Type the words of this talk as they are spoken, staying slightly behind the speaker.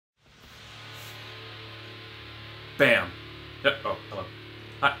Bam. Yep. Oh, hello.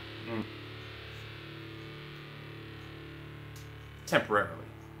 Hi. Temporarily.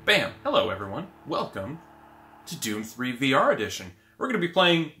 Bam. Hello, everyone. Welcome to Doom 3 VR Edition. We're going to be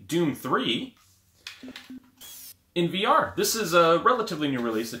playing Doom 3 in VR. This is a relatively new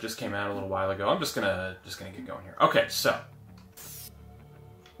release that just came out a little while ago. I'm just gonna get going here. Okay, so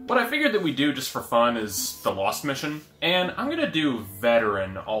what I figured that we do just for fun is the Lost mission, and I'm gonna do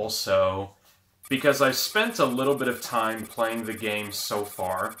Veteran also because I've spent a little bit of time playing the game so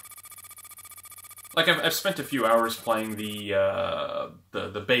far. Like I've spent a few hours playing the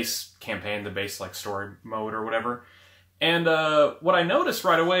base campaign, the base like story mode or whatever, and what I noticed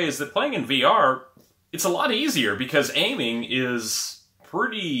right away is that playing in VR, it's a lot easier because aiming is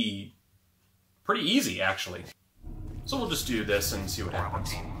pretty easy, actually. So we'll just do this and see what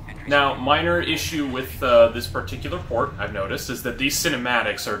happens. Now, minor issue with this particular port, I've noticed, is that these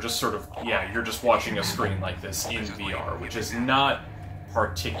cinematics are just sort of, yeah, you're just watching a screen like this in VR, which is not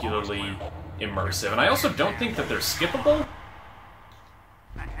particularly immersive. And I also don't think that they're skippable.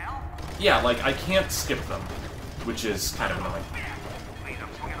 Yeah, like, I can't skip them, which is kind of annoying.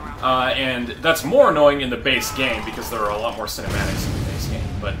 And that's more annoying in the base game because there are a lot more cinematics in the base game.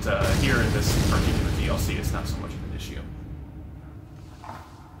 But here in this particular DLC, it's not so much of an issue.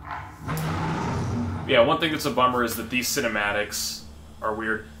 Yeah, one thing that's a bummer is that these cinematics are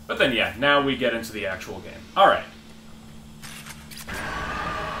weird. But then, yeah, now we get into the actual game. Alright.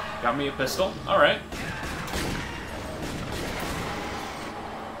 Got me a pistol. Alright.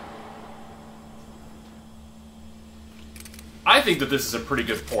 I think that this is a pretty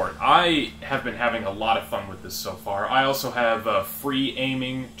good port. I have been having a lot of fun with this so far. I also have free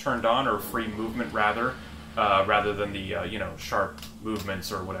aiming turned on, or free movement rather than the, you know, sharp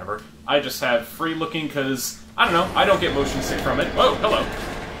movements or whatever. I just have free looking because, I don't know, I don't get motion sick from it. Whoa, hello.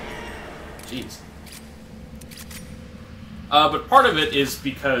 Jeez. But part of it is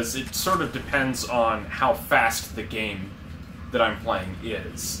because it sort of depends on how fast the game that I'm playing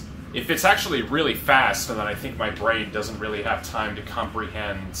is. If it's actually really fast, then I think my brain doesn't really have time to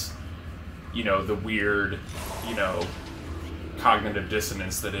comprehend, you know, the weird, you know, cognitive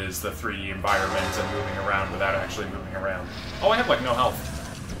dissonance that is the 3D environment and moving around without actually moving around. Oh, I have, like, no health.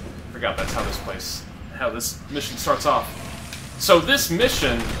 Forgot that's how this mission starts off. So this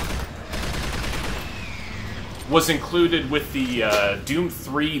mission was included with the Doom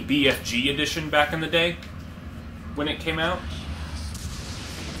 3 BFG edition back in the day, when it came out.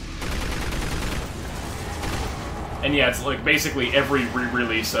 And yeah, it's like basically every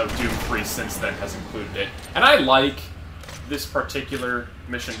re-release of Doom 3 since then has included it. And I like this particular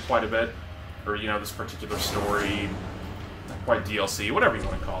mission quite a bit. Or, you know, this particular story, not quite DLC, whatever you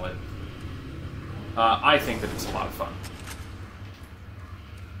want to call it. I think that it's a lot of fun.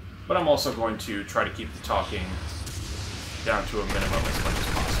 But I'm also going to try to keep the talking down to a minimum as much as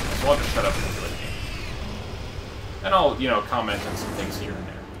possible. So I'll just shut up and enjoy the game. And I'll, you know, comment on some things here and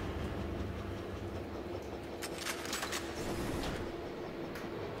there.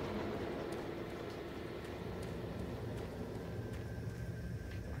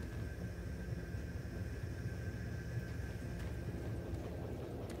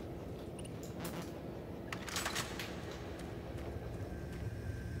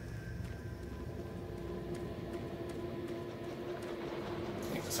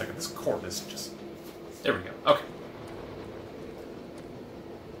 Second, this cord is just... There we go. Okay.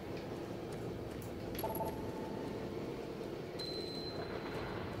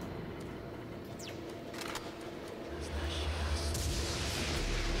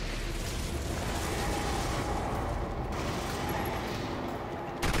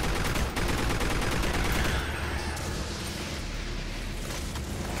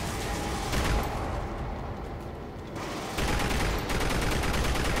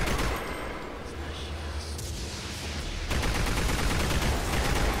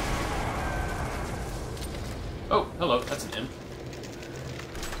 Oh, hello, that's an imp.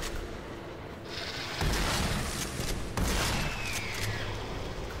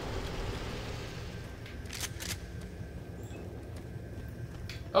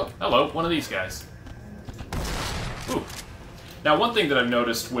 Oh, hello, one of these guys. Ooh. Now, one thing that I've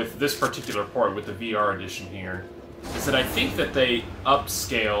noticed with this particular port, with the VR edition here, is that I think that they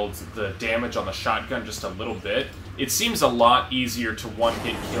upscaled the damage on the shotgun just a little bit. It seems a lot easier to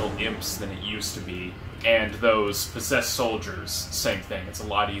one-hit kill imps than it used to be. And those possessed soldiers, same thing. It's a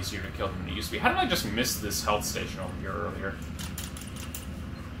lot easier to kill them than it used to be. How did I just miss this health station over here earlier?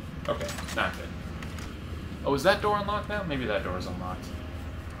 Okay, not good. Oh, is that door unlocked now? Maybe that door is unlocked.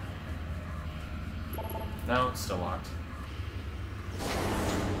 No, it's still locked.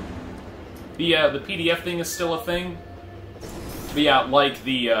 The PDF thing is still a thing. But yeah, like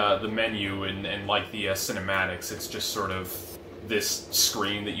the menu and like the cinematics, it's just sort of this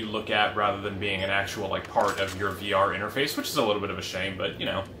screen that you look at rather than being an actual like part of your VR interface, which is a little bit of a shame, but you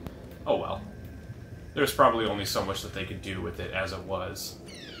know, oh well. There's probably only so much that they could do with it as it was.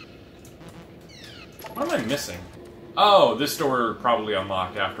 What am I missing? Oh, this door probably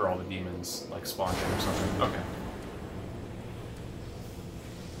unlocked after all the demons like spawned in or something. Okay.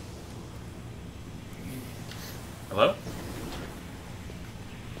 Hello?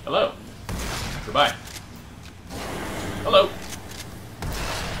 Hello? Goodbye. Hello?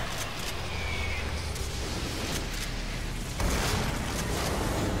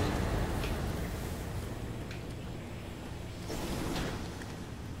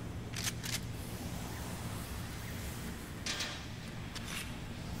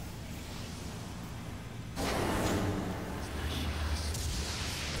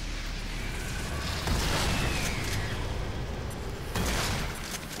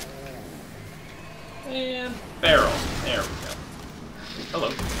 And barrel. There we go.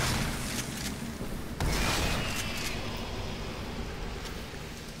 Hello.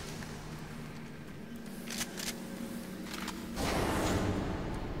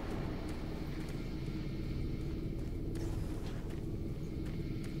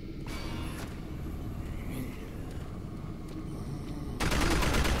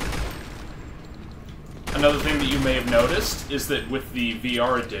 Another thing that you may have noticed is that with the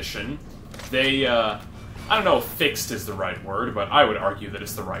VR edition, they, I don't know if fixed is the right word, but I would argue that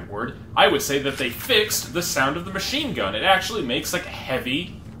it's the right word. I would say that they fixed the sound of the machine gun. It actually makes, like, a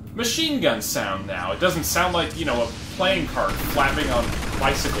heavy machine gun sound now. It doesn't sound like, you know, a playing cart flapping on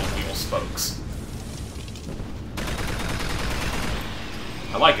bicycle wheel spokes.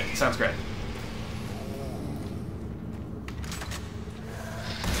 I like it. It sounds great.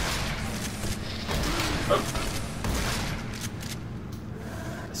 Oh.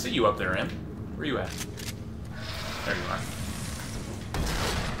 I see you up there, Em. Where are you at? There you are.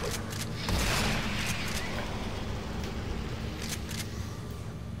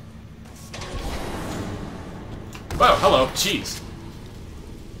 Whoa, hello, jeez.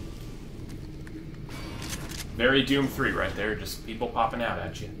 Very Doom 3 right there, just people popping out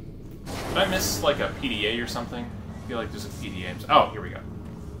at you. Did I miss, like, a PDA or something? I feel like there's a PDA. Oh, here we go.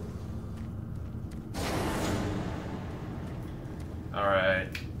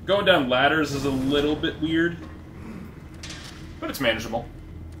 Alright. Going down ladders is a little bit weird, but it's manageable.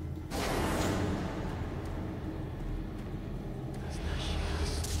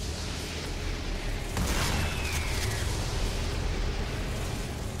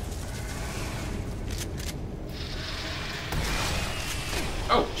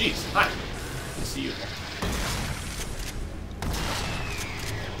 Oh, jeez. Hi. Good to see you again.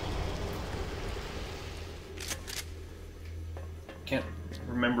 Can't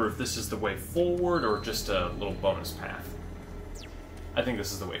remember if this is the way forward or just a little bonus path. I think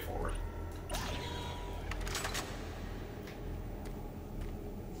this is the way forward.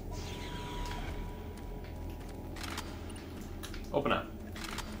 Open up.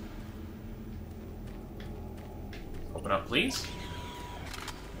 Open up, please.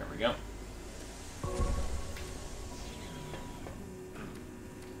 There we go.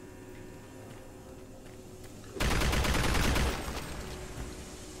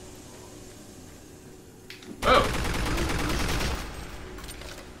 Oh!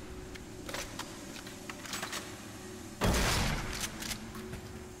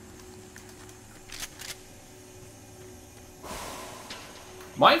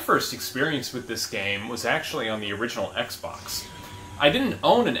 My first experience with this game was actually on the original Xbox. I didn't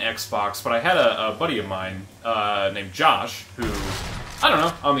own an Xbox, but I had a buddy of mine named Josh, who, I don't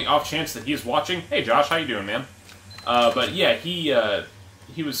know, on the off chance that he's watching. Hey Josh, how you doing, man? But yeah, he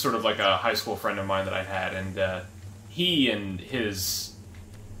was sort of like a high school friend of mine that I had, and he and his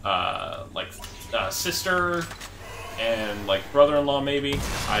sister and like brother-in-law maybe,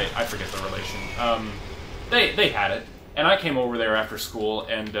 I forget the relation. They had it, and I came over there after school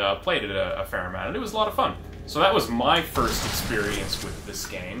and played it a fair amount, and it was a lot of fun. So that was my first experience with this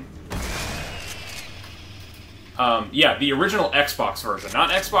game. Yeah, the original Xbox version,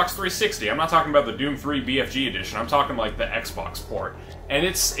 not Xbox 360. I'm not talking about the Doom 3 BFG edition. I'm talking like the Xbox port. And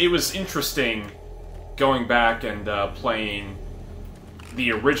it was interesting going back and playing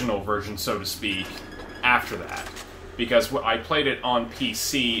the original version, so to speak, after that. Because I played it on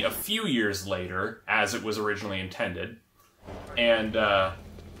PC a few years later, as it was originally intended. And,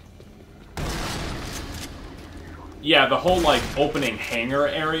 yeah, the whole, like, opening hangar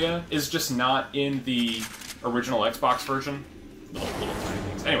area is just not in the original Xbox version. Little tiny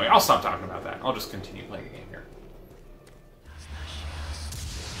things. things. Anyway, I'll stop talking about that. I'll just continue playing the game here.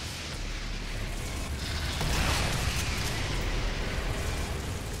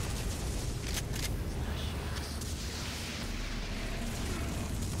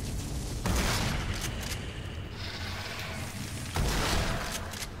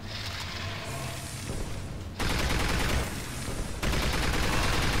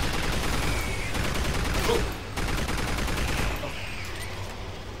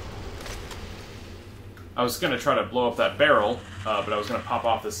 I was going to try to blow up that barrel, but I was going to pop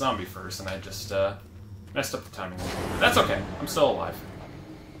off this zombie first, and I just messed up the timing. That's okay. I'm still alive.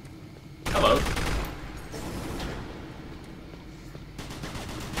 Hello.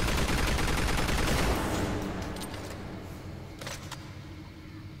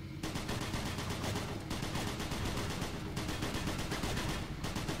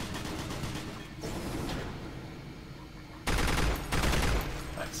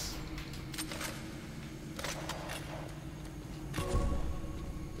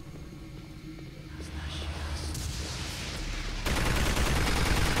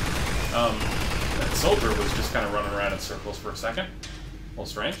 That soldier was just kind of running around in circles for a second. A little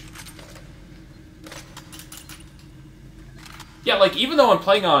strange. Yeah, like, even though I'm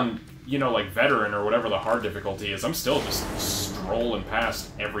playing on, you know, like, veteran or whatever the hard difficulty is, I'm still just strolling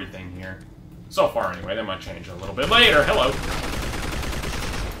past everything here. So far, anyway. That might change a little bit later. Hello.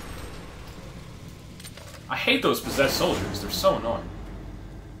 I hate those possessed soldiers. They're so annoying.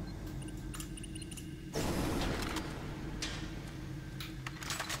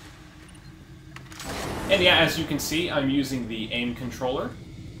 And yeah, as you can see, I'm using the aim controller,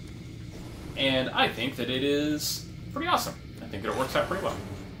 and I think that it is pretty awesome. I think that it works out pretty well.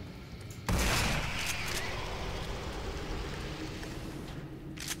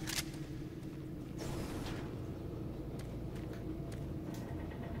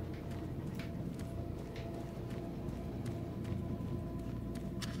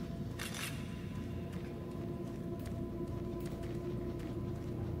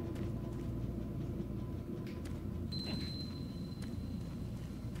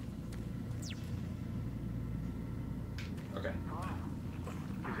 Okay.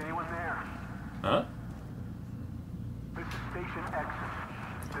 Is anyone there? Huh? This is Station X.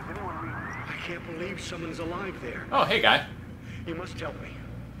 Does anyone read me? I can't believe someone's alive there. Oh, hey, guy. You must help me.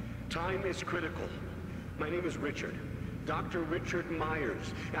 Time is critical. My name is Richard. Dr. Richard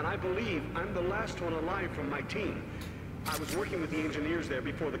Myers. And I believe I'm the last one alive from my team. I was working with the engineers there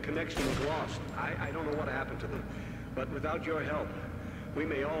before the connection was lost. I don't know what happened to them. But without your help, we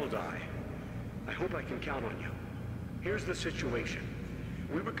may all die. I hope I can count on you. Here's the situation.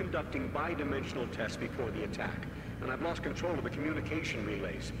 We were conducting bi-dimensional tests before the attack, and I've lost control of the communication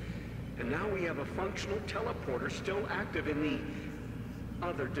relays. And now we have a functional teleporter still active in the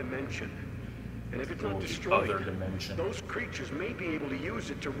other dimension. And if it's not destroyed, those creatures may be able to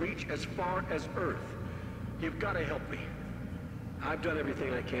use it to reach as far as Earth. You've got to help me. I've done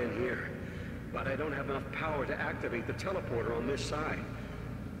everything I can here, but I don't have enough power to activate the teleporter on this side.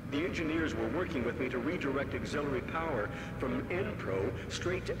 The engineers were working with me to redirect auxiliary power from N-Pro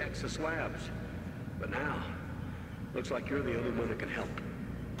straight to Exus Labs. But now, looks like you're the only one that can help.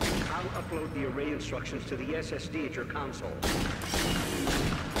 I'll upload the array instructions to the SSD at your console.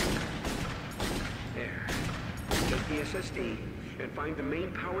 There. Take the SSD and find the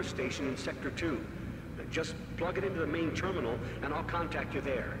main power station in Sector 2. Just plug it into the main terminal and I'll contact you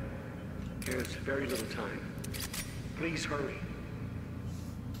there. There's very little time. Please hurry.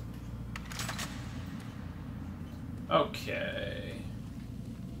 Okay.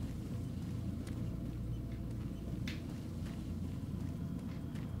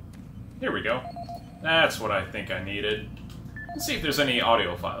 Here we go. That's what I think I needed. Let's see if there's any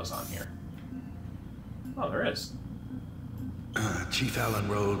audio files on here. Oh, there is. Chief Alan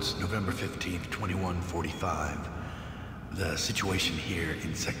Rhodes, November 15th, 2145. The situation here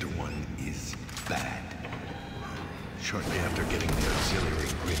in Sector 1 is bad. Shortly after getting the auxiliary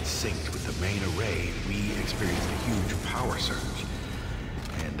grid synced with the main array, we experienced a huge power surge.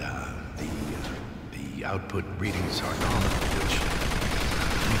 And the output readings are nominal, which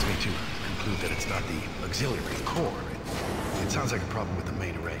leads me to conclude that it's not the auxiliary core. It sounds like a problem with the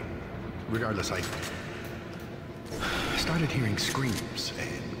main array. Regardless, I started hearing screams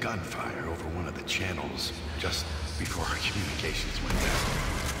and gunfire over one of the channels just before our communications went down.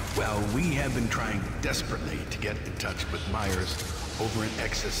 Well, we have been trying desperately to get in touch with Myers over in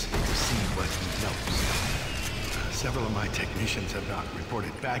Exus to see what he knows. Several of my technicians have not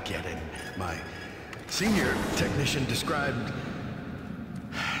reported back yet, and my senior technician described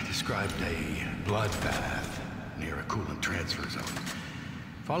a bloodbath near a coolant transfer zone.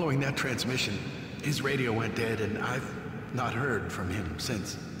 Following that transmission, his radio went dead, and I've not heard from him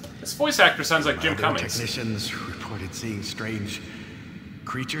since. This voice actor sounds like Jim Other Cummings. Technicians reported seeing strange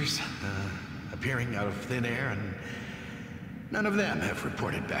creatures appearing out of thin air, and none of them have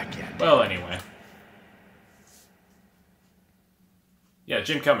reported back yet. Well, anyway. Yeah,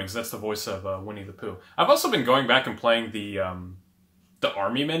 Jim Cummings, that's the voice of Winnie the Pooh. I've also been going back and playing the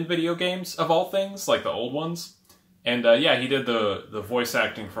Army Men video games, of all things, like the old ones. And yeah, he did the voice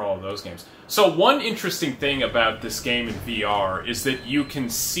acting for all of those games. So one interesting thing about this game in VR is that you can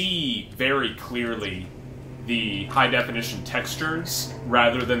see very clearly the high-definition textures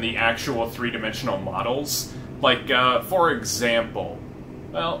rather than the actual three-dimensional models. Like, for example,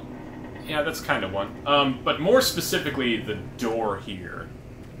 well, yeah, that's kind of one. But more specifically, the door here.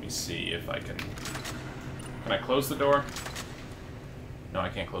 Let me see if I can... Can I close the door? No, I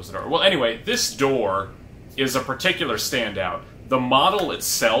can't close the door. Well, anyway, this door is a particular standout. The model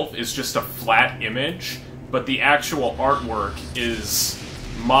itself is just a flat image, but the actual artwork is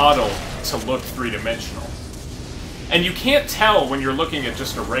modeled to look three-dimensional. And you can't tell when you're looking at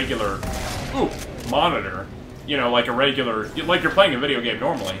just a regular monitor, you know, like a regular, like you're playing a video game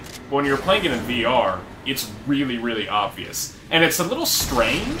normally, but when you're playing it in VR, it's really, really obvious. And it's a little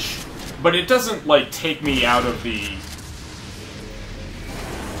strange, but it doesn't, like, take me out of the...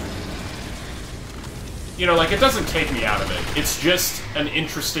 You know, like, it doesn't take me out of it. It's just an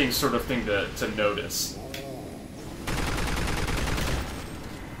interesting sort of thing to notice.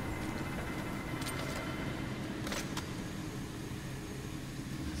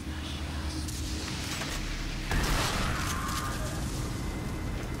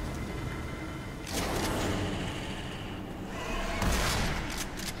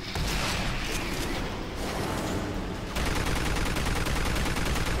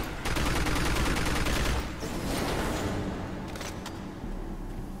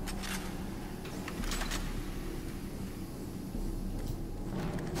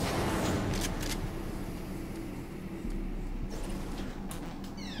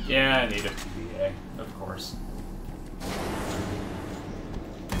 Yeah, I need a PDA, of course.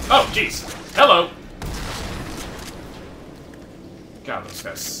 Oh, jeez! Hello! God, those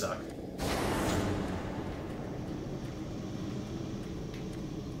guys suck.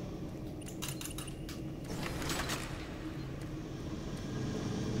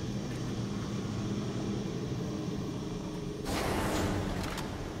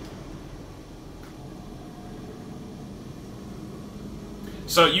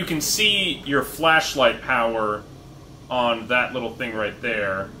 So you can see your flashlight power on that little thing right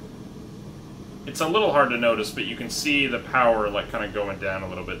there. It's a little hard to notice, but you can see the power like kind of going down a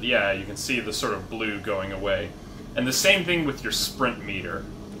little bit. Yeah, you can see the sort of blue going away. And the same thing with your sprint meter.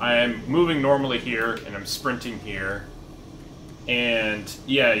 I am moving normally here, and I'm sprinting here. And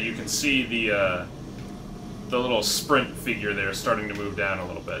yeah, you can see the little sprint figure there starting to move down a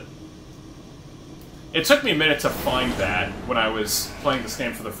little bit. It took me a minute to find that when I was playing this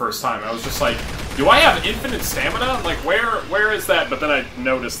game for the first time. I was just like, do I have infinite stamina? Like, where is that? But then I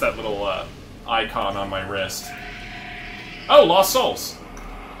noticed that little icon on my wrist. Oh, Lost Souls.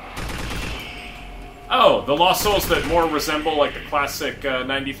 Oh, the Lost Souls that more resemble, like, the classic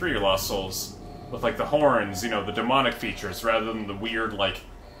 93 Lost Souls. With, like, the horns, you know, the demonic features, rather than the weird, like,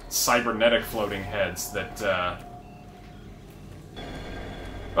 cybernetic floating heads that,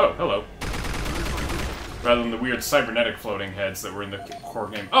 Oh, hello. Rather than the weird cybernetic floating heads that were in the core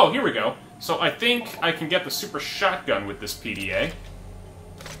game. Oh, here we go. So I think I can get the super shotgun with this PDA.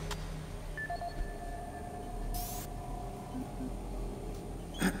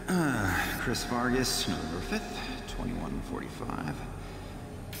 Chris Vargas, November 5th, 2145.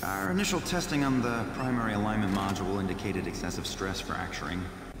 Our initial testing on the primary alignment module indicated excessive stress fracturing.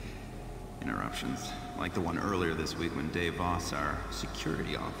 Interruptions, like the one earlier this week when Dave Voss, our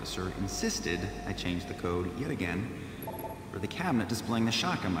security officer, insisted I change the code yet again for the cabinet displaying the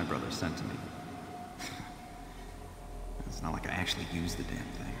shotgun my brother sent to me. It's not like I actually used the damn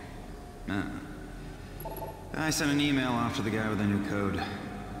thing. No. I sent an email off to the guy with the new code.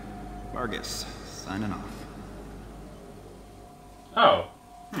 Vargas, signing off. Oh.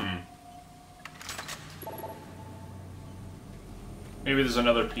 Maybe there's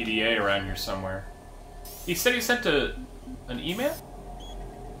another PDA around here somewhere. He said he sent an email?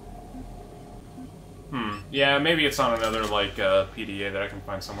 Yeah, maybe it's on another, like, PDA that I can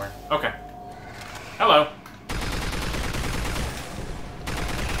find somewhere. Okay. Hello.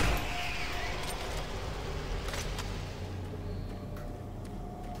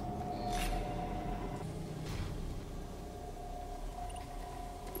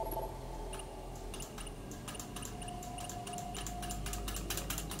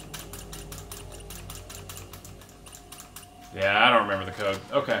 Yeah, I don't remember the code.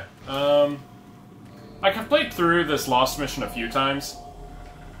 Okay. I've played through this Lost mission a few times.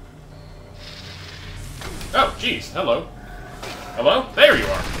 Oh, jeez. Hello. Hello? There you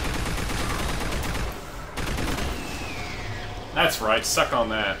are. That's right. Suck on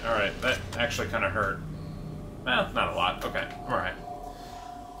that. Alright, that actually kind of hurt. Well, not a lot. Okay. Alright.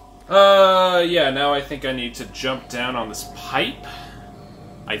 Yeah, now I think I need to jump down on this pipe.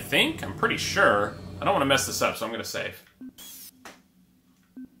 I think? I'm pretty sure. I don't want to mess this up, so I'm going to save.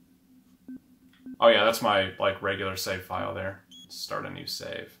 Oh yeah, that's my, like, regular save file there. Start a new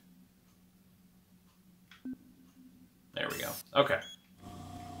save. There we go. Okay.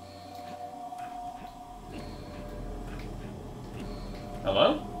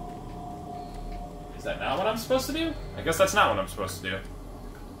 Hello? Is that not what I'm supposed to do? I guess that's not what I'm supposed to do.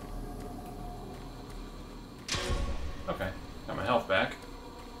 Okay. Got my health back.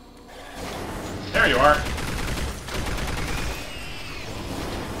 There you are.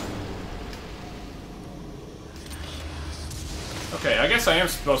 Okay, I guess I am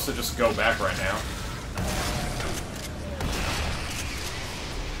supposed to just go back right now.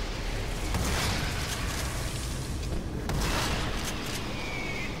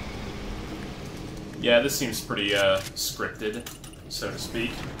 Yeah, this seems pretty, scripted, so to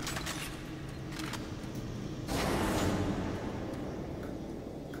speak.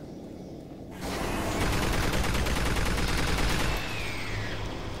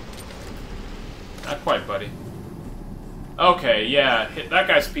 Not quite, buddy. Okay, yeah, that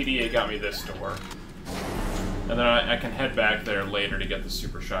guy's PDA got me this door. And then I can head back there later to get the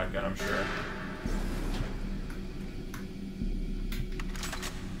super shotgun, I'm sure.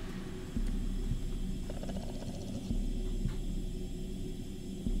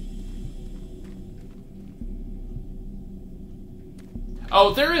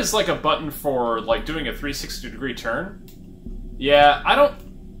 Oh, there is, like, a button for, like, doing a 360-degree turn? Yeah, I don't...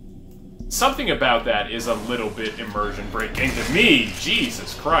 Something about that is a little bit immersion breaking to me.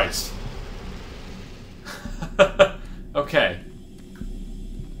 Jesus Christ. Okay.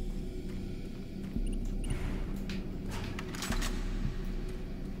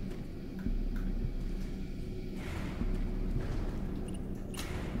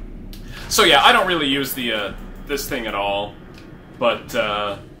 So yeah, I don't really use the, this thing at all.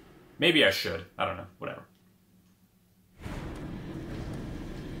 But, maybe I should. I don't know. Whatever.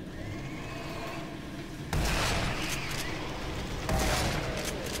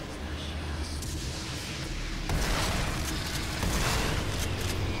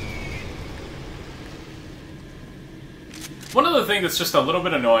 One other thing that's just a little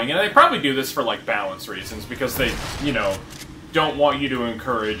bit annoying, and they probably do this for, like, balance reasons, because they, you know, don't want you to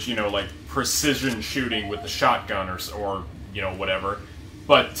encourage, you know, like, precision shooting with the shotgun or you know, whatever.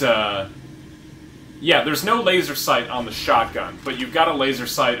 But, yeah, there's no laser sight on the shotgun, but you've got a laser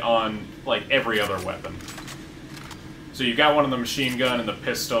sight on, like, every other weapon. So you've got one on the machine gun and the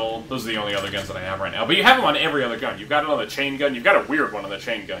pistol. Those are the only other guns that I have right now. But you have them on every other gun. You've got it on the chain gun. You've got a weird one on the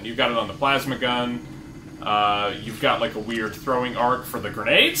chain gun. You've got it on the plasma gun. You've got, like, a weird throwing arc for the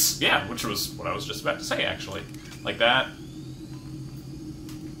grenades. Yeah, which was what I was just about to say, actually. Like that.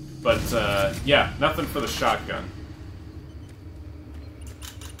 But, yeah, nothing for the shotgun.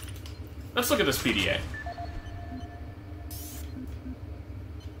 Let's look at this PDA.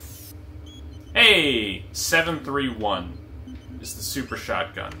 Hey! 731 is the super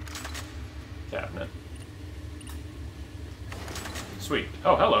shotgun cabinet. Sweet.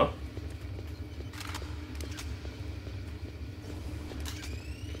 Oh, hello.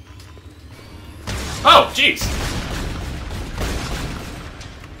 Oh, jeez!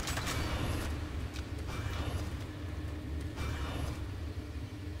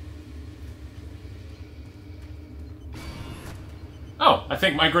 Oh, I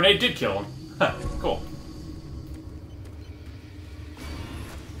think my grenade did kill him. Huh, cool.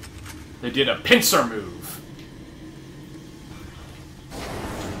 They did a pincer move.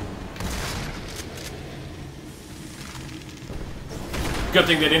 Good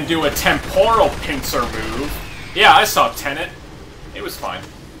thing they didn't do a temporal pincer move. Yeah, I saw Tenet. It was fine.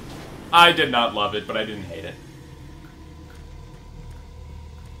 I did not love it, but I didn't hate it.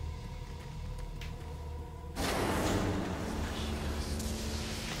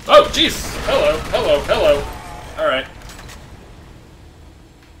 Oh, jeez! Hello, hello, hello. Alright.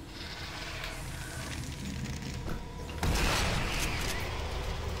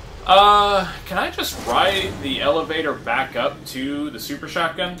 Can I just ride the elevator back up to the super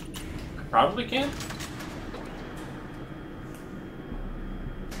shotgun? I probably can.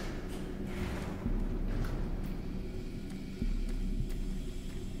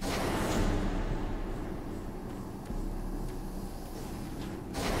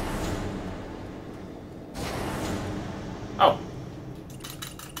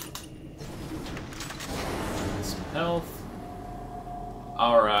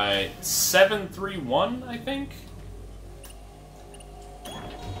 Alright, 731, I think?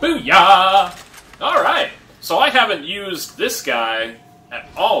 Booyah! Alright, so I haven't used this guy at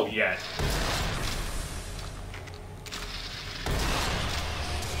all yet.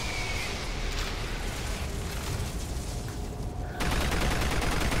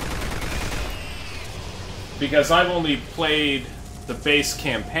 Because I've only played the base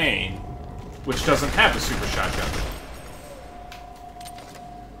campaign, which doesn't have the super shotgun.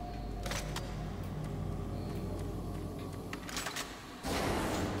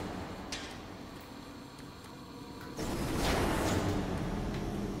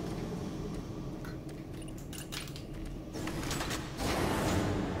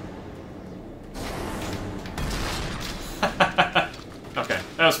 Okay,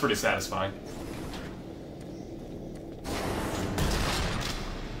 that was pretty satisfying.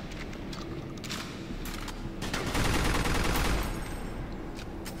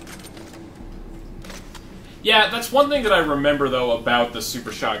 Yeah, that's one thing that I remember, though, about the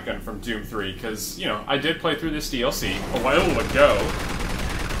Super Shotgun from Doom 3, because, you know, I did play through this DLC a while ago.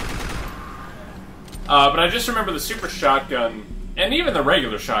 But I just remember the Super Shotgun, and even the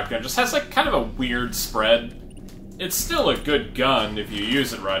regular shotgun, just has, like, kind of a weird spread. It's still a good gun if you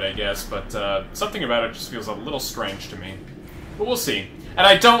use it right, I guess, but something about it just feels a little strange to me. But we'll see. And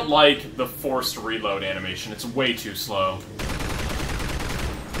I don't like the forced reload animation. It's way too slow.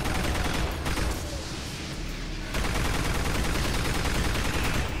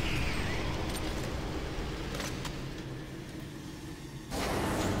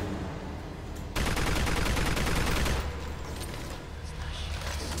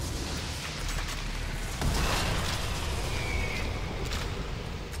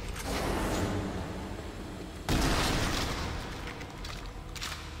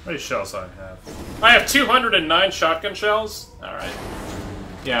 How many shells I have? I have 209 shotgun shells? Alright.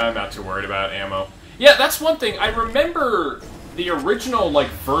 Yeah, I'm not too worried about ammo. Yeah, that's one thing. I remember the original, like,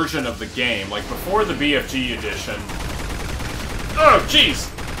 version of the game, like, before the BFG edition. Oh, jeez!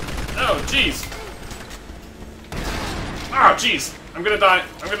 Oh, jeez! Oh, jeez! I'm gonna die.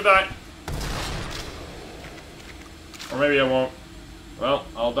 I'm gonna die. Or maybe I won't. Well,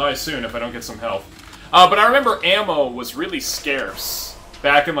 I'll die soon if I don't get some health. But I remember ammo was really scarce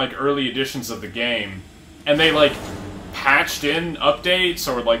back in, like, early editions of the game. And they, like, patched in updates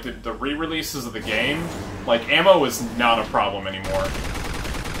or, like, the re-releases of the game. Like, ammo is not a problem anymore.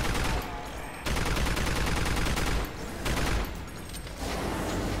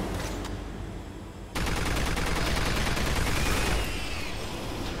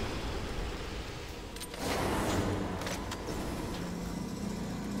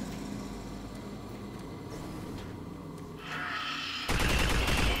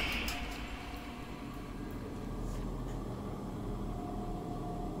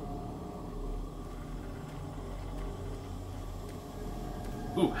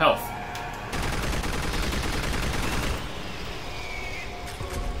 Ooh, health.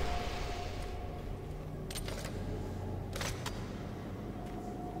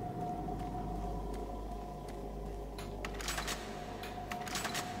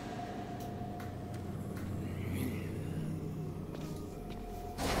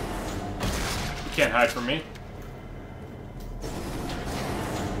 You can't hide from me.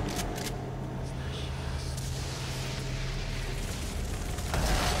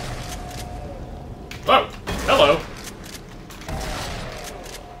 Oh, hello.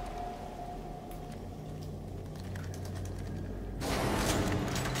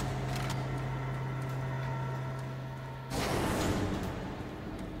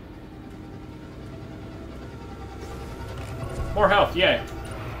 More health, yay.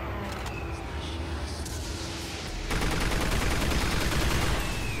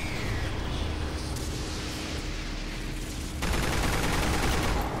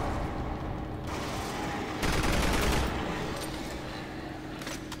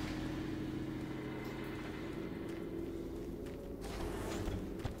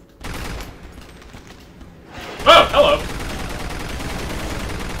 Oh, hello!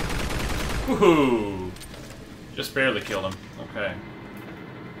 Woohoo! Just barely killed him. Okay.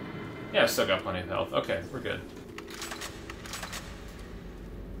 Yeah, I still got plenty of health. Okay, we're good.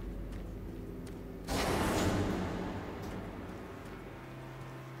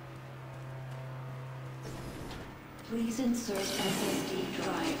 Please insert SSD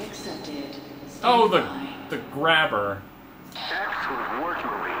drive accepted. Oh, the grabber. Excellent work,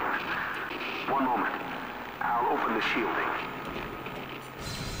 Marine. One moment. I'll open the shielding.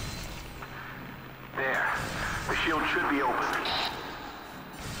 There. The shield should be open.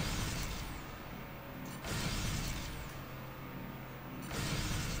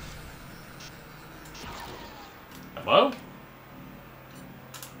 Hello?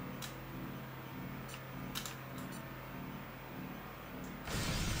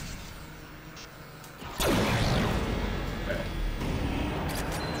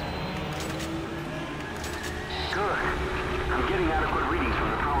 Good. I'm getting adequate readings from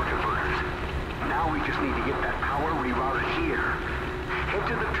the power converters. Now we just need to get that power rerouted here. Head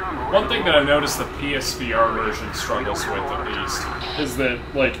to the terminal. One thing that I've noticed the PSVR version struggles with, at least, is that,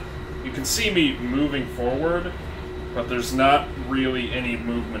 like, you can see me moving forward, but there's not really any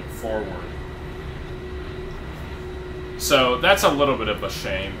movement forward. So that's a little bit of a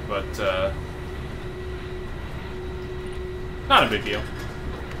shame, but not a big deal.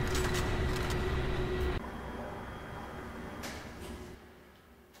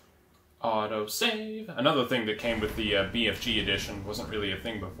 Autosave. Another thing that came with the BFG edition, wasn't really a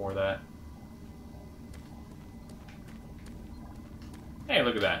thing before that. Hey,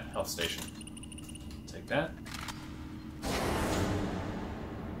 look at that. Health station. Take that.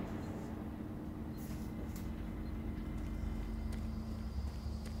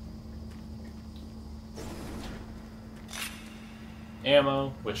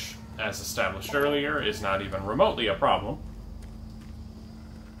 Ammo, which, as established earlier, is not even remotely a problem.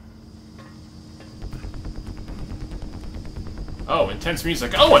 Oh, intense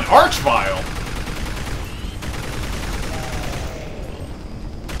music. Oh, an arch vial!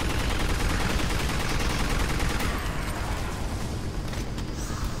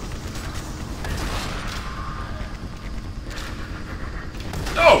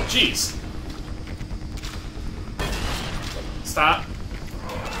 Oh, jeez! Stop.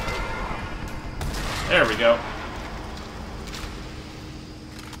 There we go.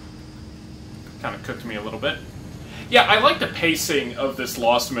 Kind of cooked me a little bit. Yeah, I like the pacing of this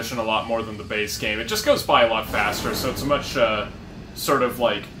Lost mission a lot more than the base game. It just goes by a lot faster, so it's a much, sort of,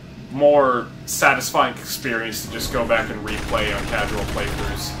 like, more satisfying experience to just go back and replay on casual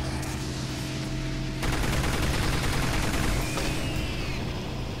playthroughs.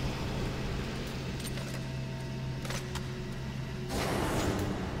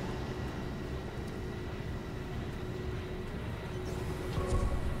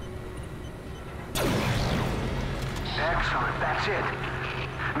 Excellent, that's it.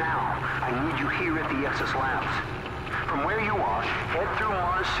 Now, I need you here at the Exus Labs. From where you are, head through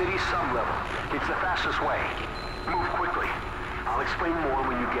Mars City sublevel. It's the fastest way. Move quickly. I'll explain more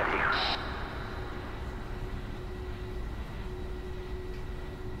when you get here.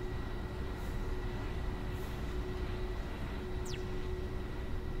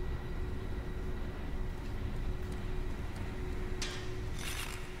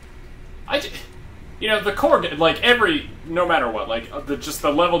 You know, the core, like, no matter what, like, just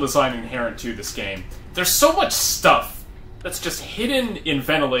the level design inherent to this game, there's so much stuff that's just hidden in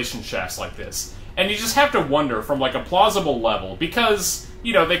ventilation shafts like this. And you just have to wonder, from, like, a plausible level, because,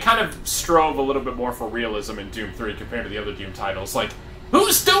 you know, they kind of strove a little bit more for realism in Doom 3 compared to the other Doom titles. Like,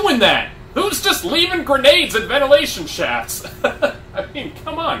 who's doing that? Who's just leaving grenades in ventilation shafts? I mean,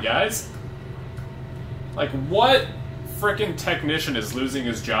 come on, guys. Like, what frickin' technician is losing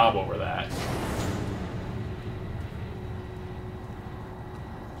his job over that?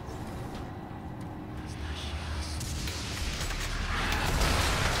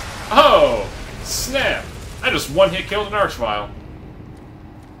 Oh, snap! I just one-hit killed an Archvile.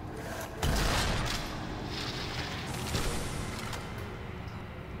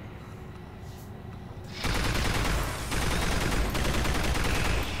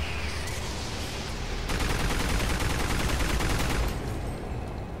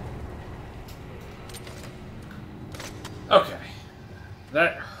 Okay.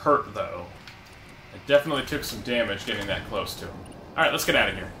 That hurt, though. It definitely took some damage getting that close to him. Alright, let's get out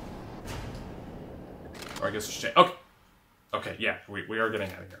of here. Or I guess we should... Okay. Okay, yeah, we are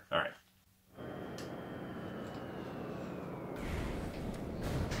getting out of here. Alright.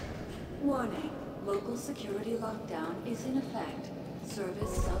 Warning. Local security lockdown is in effect.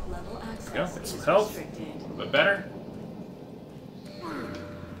 Service sub-level access Get some is health. restricted. A little bit better.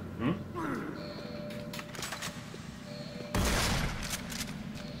 Hmm?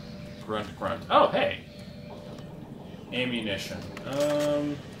 Grunt, grunt. Oh, hey! Ammunition.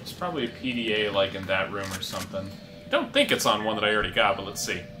 It's probably a PDA, like, in that room or something. Don't think it's on one that I already got, but let's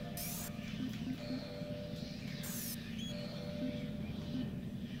see.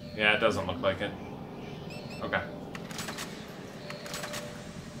 Yeah, it doesn't look like it. Okay.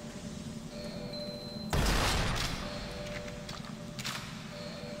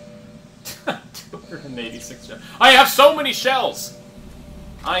 $286 shells. I have so many shells!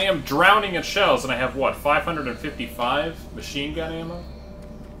 I am drowning in shells, and I have, what, 555 machine gun ammo?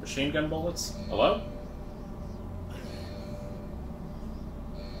 Machine gun bullets? Hello?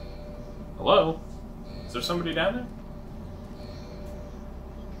 Hello? Is there somebody down there?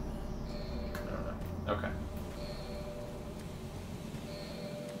 I don't know. Okay.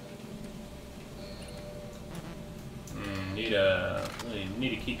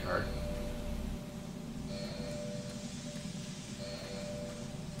 Need a key card.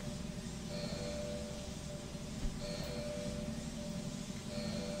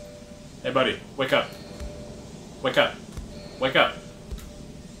 Hey buddy, wake up. Wake up. Wake up.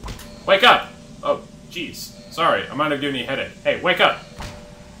 Wake up! Oh, jeez. Sorry, I might have given you a headache. Hey, wake up!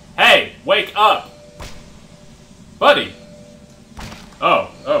 Hey, wake up! Buddy!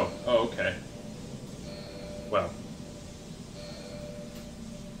 Oh, okay. Well.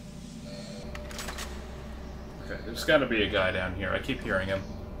 Okay, there's gotta be a guy down here. I keep hearing him.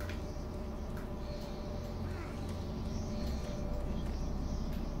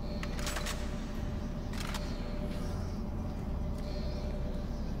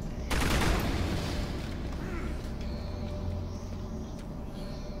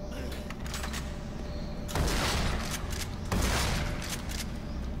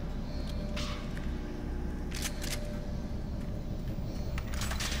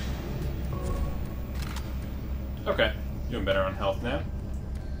 Okay, doing better on health now.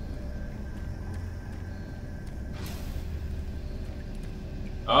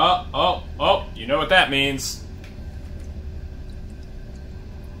 Oh, you know what that means.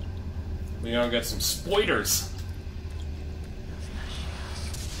 We gonna get some spoilers.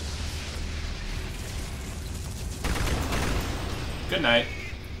 Good night.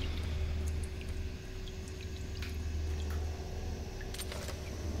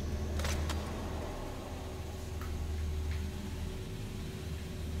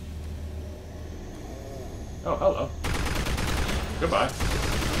 Oh, hello. Goodbye.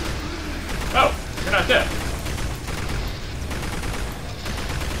 Oh, you're not dead.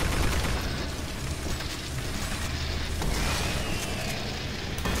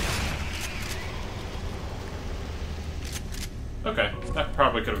 Okay, that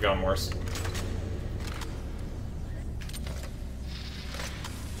probably could have gone worse.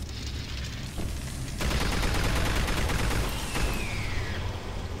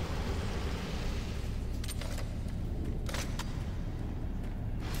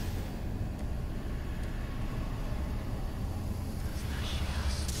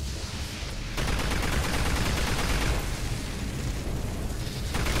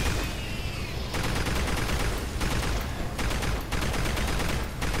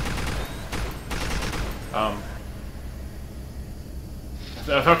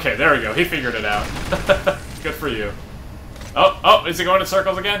 Okay, there we go. He figured it out. Good for you. Oh, is he going in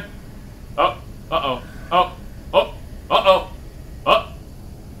circles again? Oh, uh-oh. Oh, uh-oh. Oh.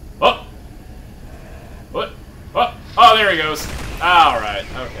 What? Oh, there he goes. Alright,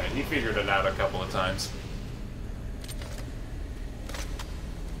 okay. He figured it out a couple of times.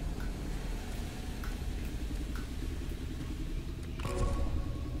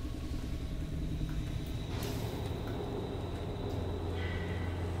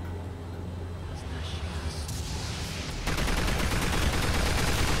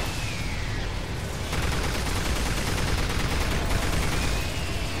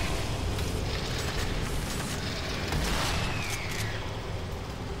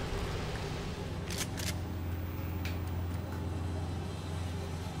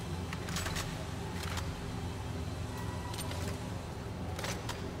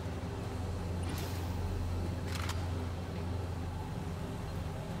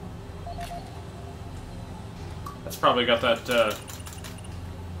 That's probably got that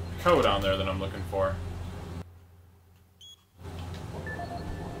code on there that I'm looking for.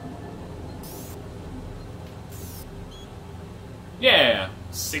 Yeah,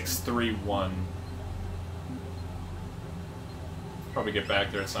 631. Probably get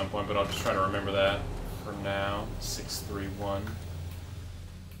back there at some point, but I'll just try to remember that for now. 631.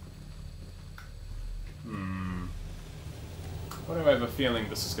 Why do I have a feeling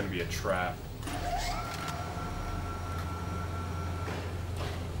this is going to be a trap?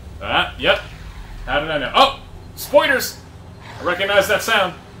 Ah, yep. How did I know? Oh! Spoilers! I recognize that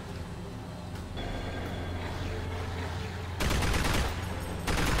sound.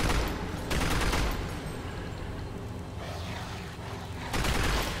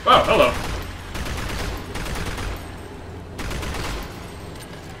 Oh, hello.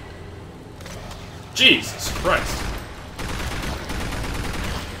 Jesus Christ.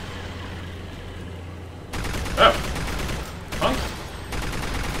 Oh. Punk?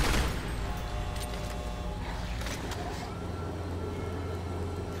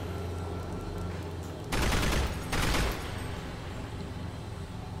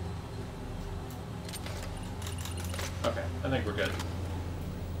 think we're good.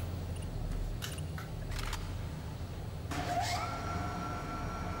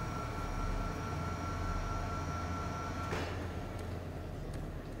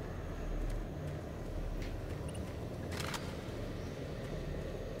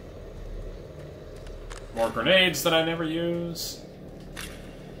 More grenades that I never use.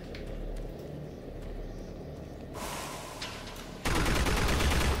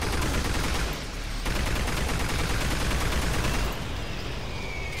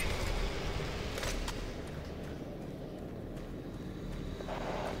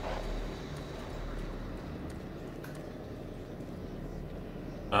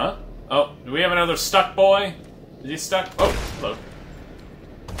 Huh? Oh, do we have another stuck boy? Is he stuck? Oh, hello.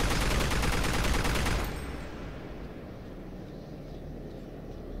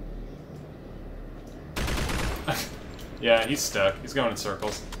 Yeah, he's stuck. He's going in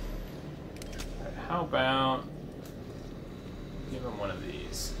circles. Right, how about... give him one of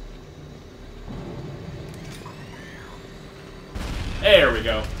these. There we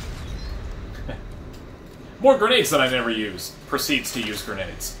go. More grenades that I never use. Proceeds to use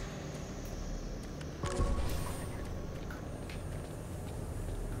grenades.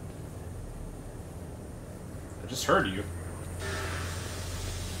 I just heard you.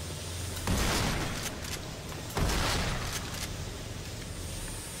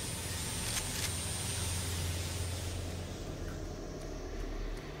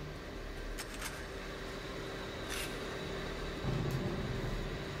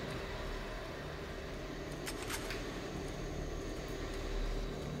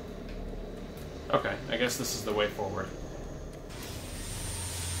 Okay, I guess this is the way forward.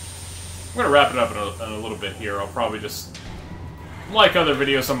 I'm gonna wrap it up in a little bit here. I'll probably just, like other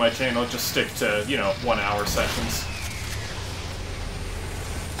videos on my channel, just stick to, you know, 1 hour sessions.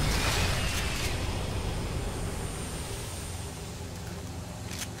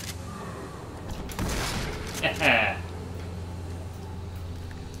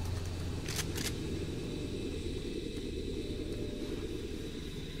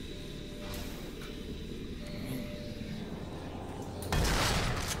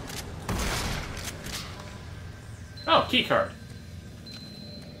 Oh, keycard.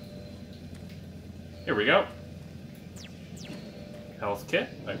 Here we go. Health kit.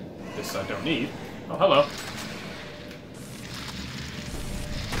 This I don't need. Oh, hello.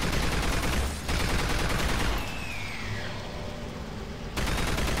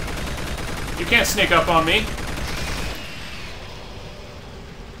 You can't sneak up on me.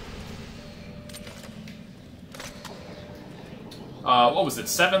 What was it?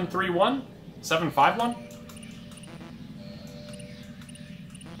 731? 751?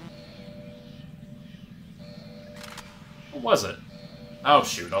 What was it? Oh,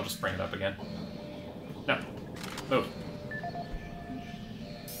 shoot. I'll just bring it up again. No. Move.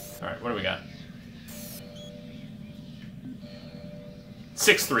 Alright, what do we got?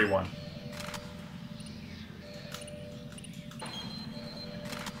 631.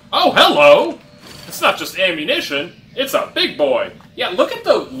 Oh, hello! It's not just ammunition. It's a big boy. Yeah, look at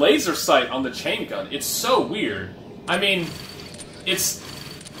the laser sight on the chain gun. It's so weird. I mean, it's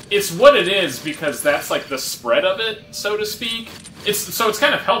what it is because that's like the spread of it, so to speak. It's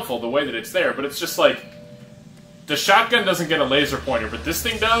kind of helpful the way that it's there, but it's just like the shotgun doesn't get a laser pointer, but this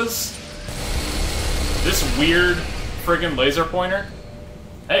thing does. This weird friggin' laser pointer.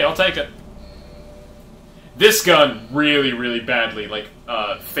 Hey, I'll take it. This gun really, really badly like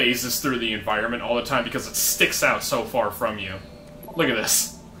phases through the environment all the time because it sticks out so far from you. Look at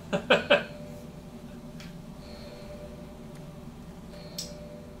this.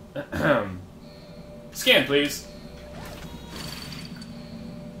 Scan, please.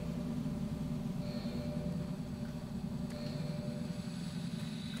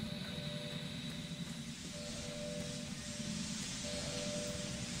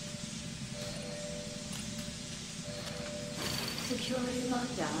 Security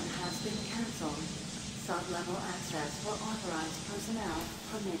lockdown has been cancelled. Sub-level access for authorized personnel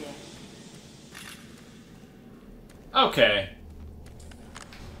permitted. Okay.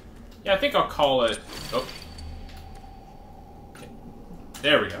 Yeah, I think I'll call it... Oh. Okay.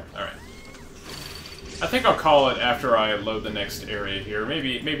 There we go. Alright. I think I'll call it after I load the next area here.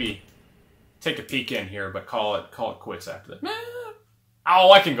 Maybe take a peek in here, but call it quits after that.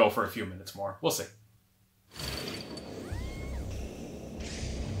 Oh, I can go for a few minutes more. We'll see.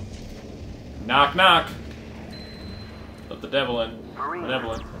 Knock, knock. Let the devil in.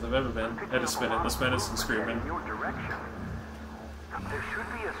 Benevolent as I've ever been. Head is spinning. This man is screaming. Your direction. There should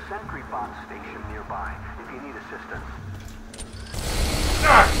be a sentry bot station nearby if you need assistance.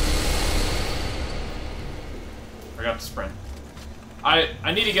 Ah! forgot to sprint.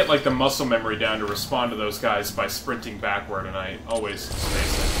 I need to get, like, the muscle memory down to respond to those guys by sprinting backward, and I always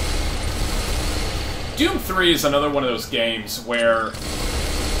space it. Doom 3 is another one of those games where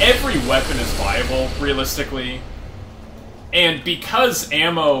every weapon is viable, realistically, and because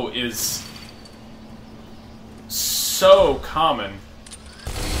ammo is so common,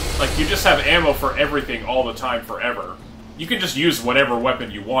 like, you just have ammo for everything all the time forever. You can just use whatever weapon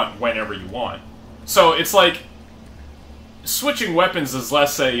you want whenever you want. So it's like switching weapons is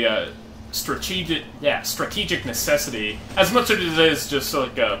less a strategic necessity as much as it is just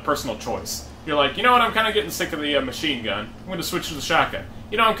like a personal choice. You're like, you know what, I'm kind of getting sick of the machine gun. I'm going to switch to the shotgun.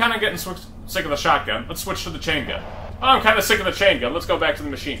 You know, I'm kind of getting sick of the shotgun. Let's switch to the chain gun. Oh, I'm kind of sick of the chain gun. Let's go back to the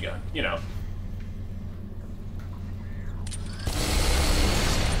machine gun. You know.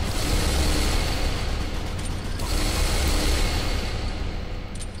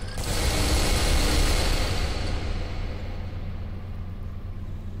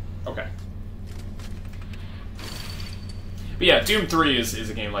 Okay. But yeah, Doom 3 is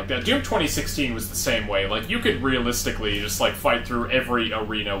a game like that. Doom 2016 was the same way. Like, you could realistically just, like, fight through every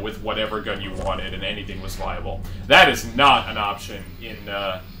arena with whatever gun you wanted, and anything was viable. That is not an option in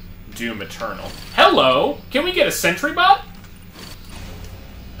Doom Eternal. Hello! Can we get a sentry bot?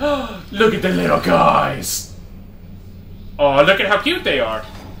 Look at the little guys! Oh, look at how cute they are!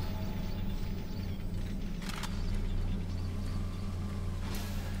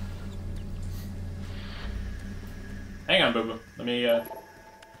 Hang on, boo-boo. Let me, I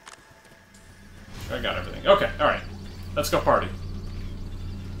got everything. Okay, alright. Let's go party.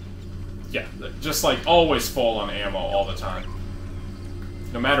 Yeah, just, like, always full on ammo all the time.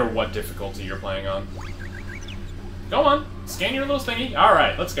 No matter what difficulty you're playing on. Go on. Scan your little thingy.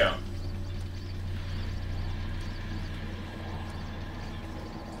 Alright, let's go.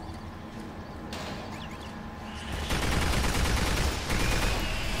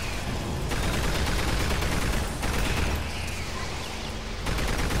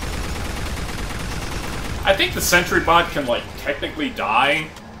 I think the sentry bot can, like, technically die,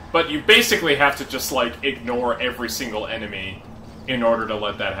 but you basically have to just, like, ignore every single enemy in order to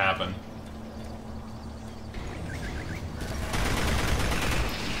let that happen.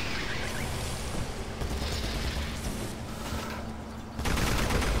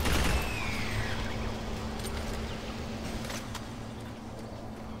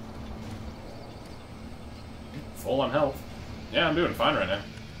 Full on health. Yeah, I'm doing fine right now.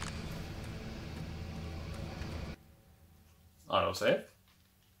 Autosave.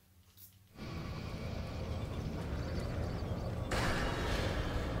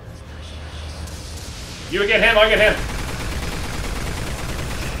 You get him, I get him.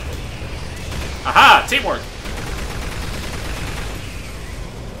 Aha! Teamwork!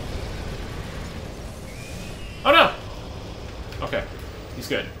 Oh no! Okay. He's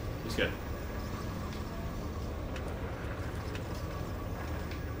good. He's good.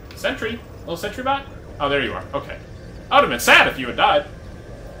 Sentry? Little sentry bot? Oh, there you are. Okay. I would have been sad if you had died.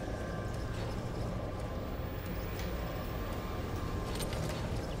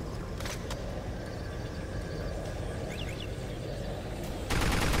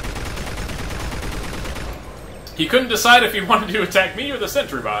 He couldn't decide if he wanted to attack me or the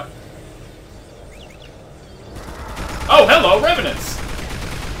sentry bot. Oh, hello, Revenants!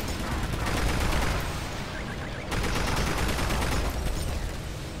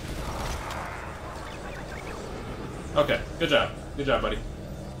 Okay, good job. Good job, buddy.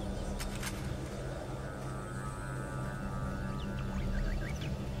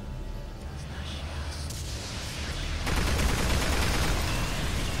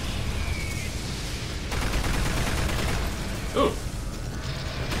 Ooh.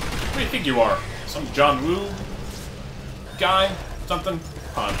 What do you think you are? Some John Woo guy? Something?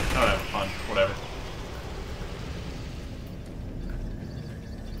 Pun. I don't have a pun. Whatever.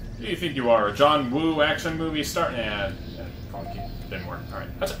 Who do you think you are? A John Woo action movie star? Nah, funky. Didn't work. Alright.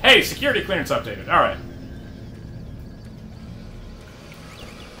 Hey, security clearance updated. Alright.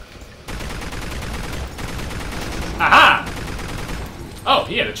 Aha! Oh,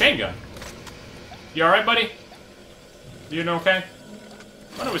 he had a chain gun. You alright, buddy? You doing okay?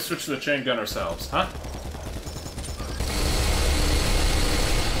 Why don't we switch to the chain gun ourselves, huh?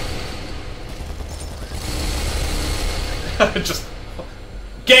 Just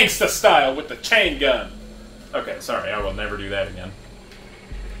gangsta style with the chain gun. Okay, sorry, I will never do that again.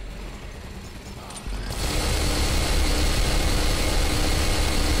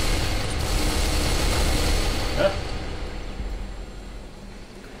 Huh?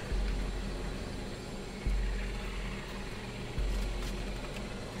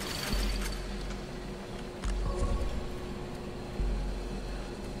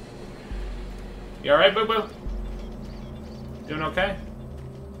 You alright, boo-boo? Doing okay?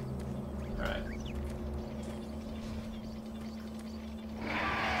 Alright.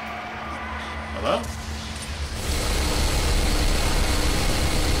 Hello?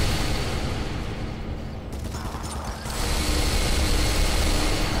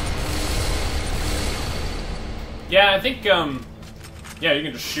 Yeah, I think, yeah, you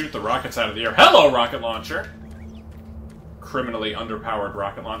can just shoot the rockets out of the air. Hello, rocket launcher! Criminally underpowered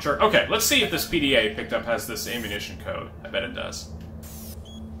rocket launcher. Okay, let's see if this PDA picked up has this ammunition code. I bet it does.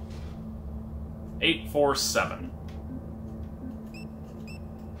 847.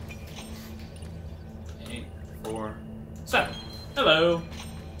 847. Hello.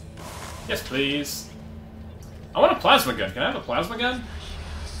 Yes, please. I want a plasma gun. Can I have a plasma gun?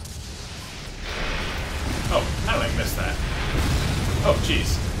 Oh, how did I miss that? Oh,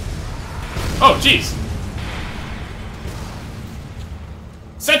 jeez. Oh, jeez!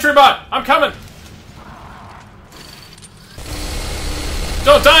 Sentrybot! I'm coming!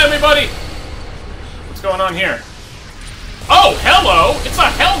 Don't die on me, buddy! What's going on here? Oh, hello! It's a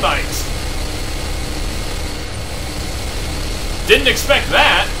Hell Knight! Didn't expect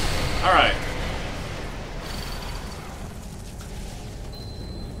that! Alright.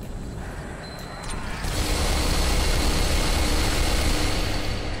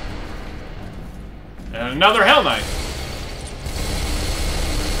 And another Hell Knight.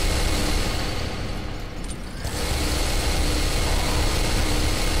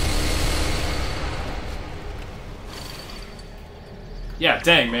 Yeah,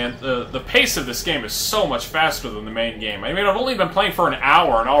 dang, man. The pace of this game is so much faster than the main game. I mean, I've only been playing for an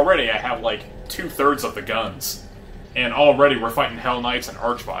hour, and already I have, like, 2/3 of the guns. And already we're fighting Hell Knights and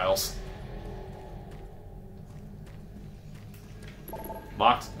Archviles.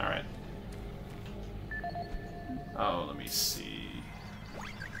 Locked? Alright. Oh, let me see.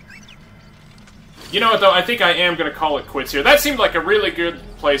 You know what, though? I think I am going to call it quits here. That seemed like a really good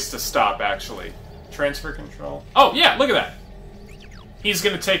place to stop, actually. Transfer control. Oh, yeah, look at that. He's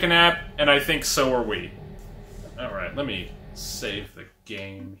going to take a nap, and I think so are we. Alright, let me save the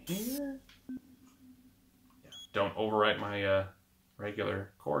game here. Yeah, don't overwrite my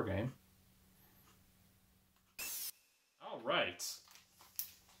regular core game. Alright.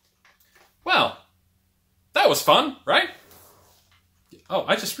 Well, that was fun, right? Oh,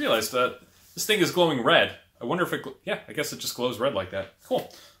 I just realized that this thing is glowing red. I wonder if it... Yeah, I guess it just glows red like that.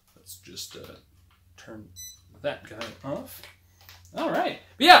 Cool. Let's just turn that guy off. Alright.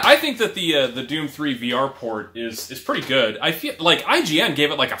 Yeah, I think that the Doom 3 VR port is pretty good. I feel like IGN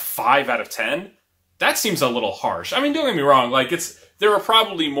gave it like a 5 out of 10. That seems a little harsh. I mean, don't get me wrong, like there are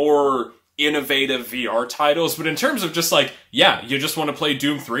probably more innovative VR titles, but in terms of just like, yeah, you just want to play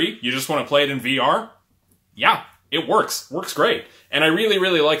Doom 3, you just want to play it in VR, yeah, it works. Works great. And I really,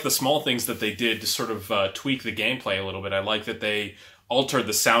 really like the small things that they did to sort of tweak the gameplay a little bit. I like that they altered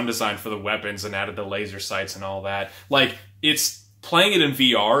the sound design for the weapons and added the laser sights and all that. Like, playing it in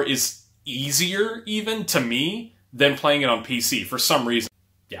VR is easier, even, to me, than playing it on PC, for some reason.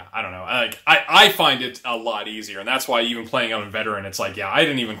 Yeah, I don't know. I find it a lot easier, and that's why even playing on Veteran, it's like, yeah, I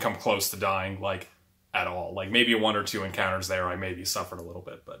didn't even come close to dying, like, at all. Like, maybe 1 or 2 encounters there, I maybe suffered a little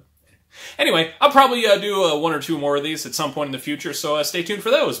bit, but... Anyway, I'll probably do 1 or 2 more of these at some point in the future, so stay tuned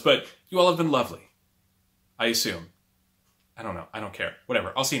for those, but you all have been lovely. I assume. I don't know. I don't care.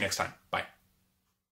 Whatever. I'll see you next time. Bye.